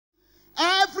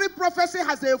prophecy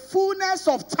has a fullness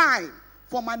of time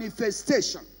for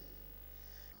manifestation.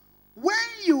 When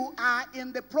you are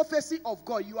in the prophecy of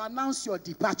God, you announce your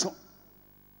departure.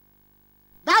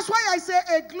 That's why I say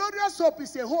a glorious hope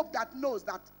is a hope that knows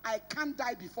that I can't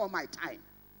die before my time.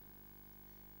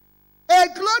 A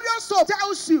glorious hope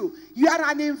tells you you are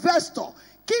an investor.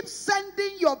 Keep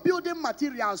sending your building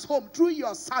materials home through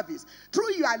your service,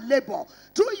 through your labor,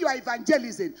 through your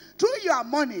evangelism, through your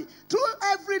money, through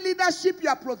every leadership you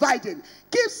are providing.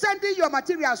 Keep sending your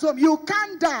materials home. You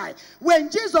can't die. When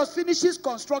Jesus finishes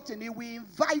constructing, he will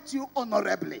invite you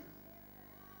honorably.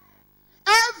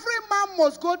 Every man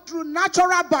must go through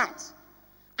natural birth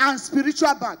and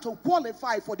spiritual birth to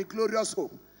qualify for the glorious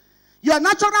hope. Your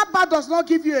natural birth does not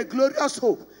give you a glorious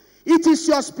hope. It is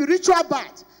your spiritual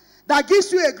birth that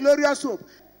gives you a glorious hope.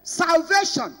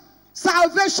 Salvation,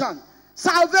 salvation,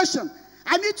 salvation.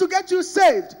 I need to get you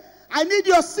saved. I need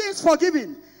your sins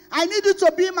forgiven. I need you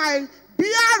to be my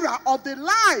bearer of the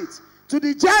light to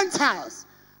the Gentiles.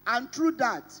 And through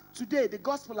that, today the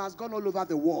gospel has gone all over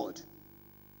the world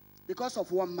because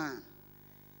of one man.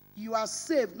 You are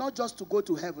saved not just to go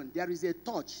to heaven. There is a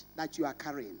torch that you are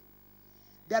carrying.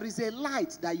 There is a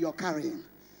light that you're carrying.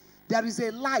 There is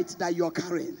a light that you're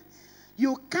carrying.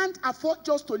 You can't afford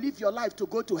just to live your life to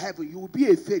go to heaven. You will be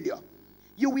a failure.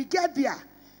 You will get there,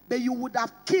 but you would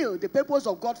have killed the purpose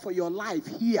of God for your life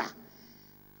here.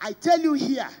 I tell you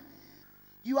here,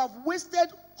 you have wasted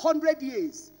 100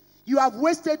 years. You have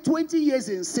wasted 20 years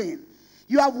in sin.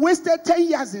 You have wasted 10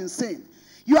 years in sin.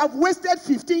 You have wasted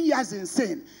 15 years in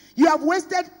sin. You have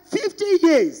wasted 50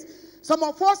 years. Some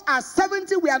of us are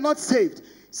 70, we are not saved.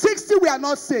 60, we are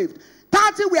not saved.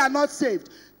 30, we are not saved.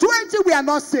 20, we are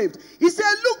not saved. He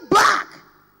said, look back.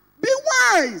 Be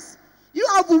wise. You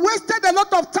have wasted a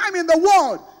lot of time in the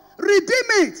world.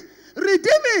 Redeem it.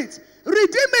 Redeem it.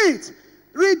 Redeem it.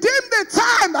 Redeem the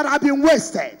time that has been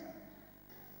wasted.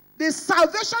 The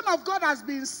salvation of God has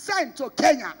been sent to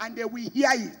Kenya, and they will hear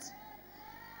it.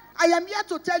 I am here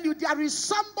to tell you there is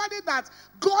somebody that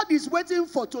God is waiting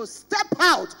for to step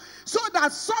out so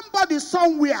that somebody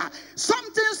somewhere,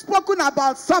 something spoken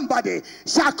about somebody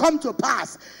shall come to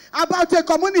pass. About a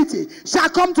community shall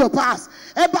come to pass.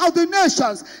 About the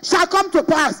nations shall come to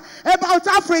pass. About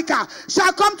Africa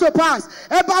shall come to pass.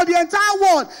 About the entire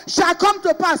world shall come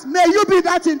to pass. May you be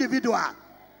that individual.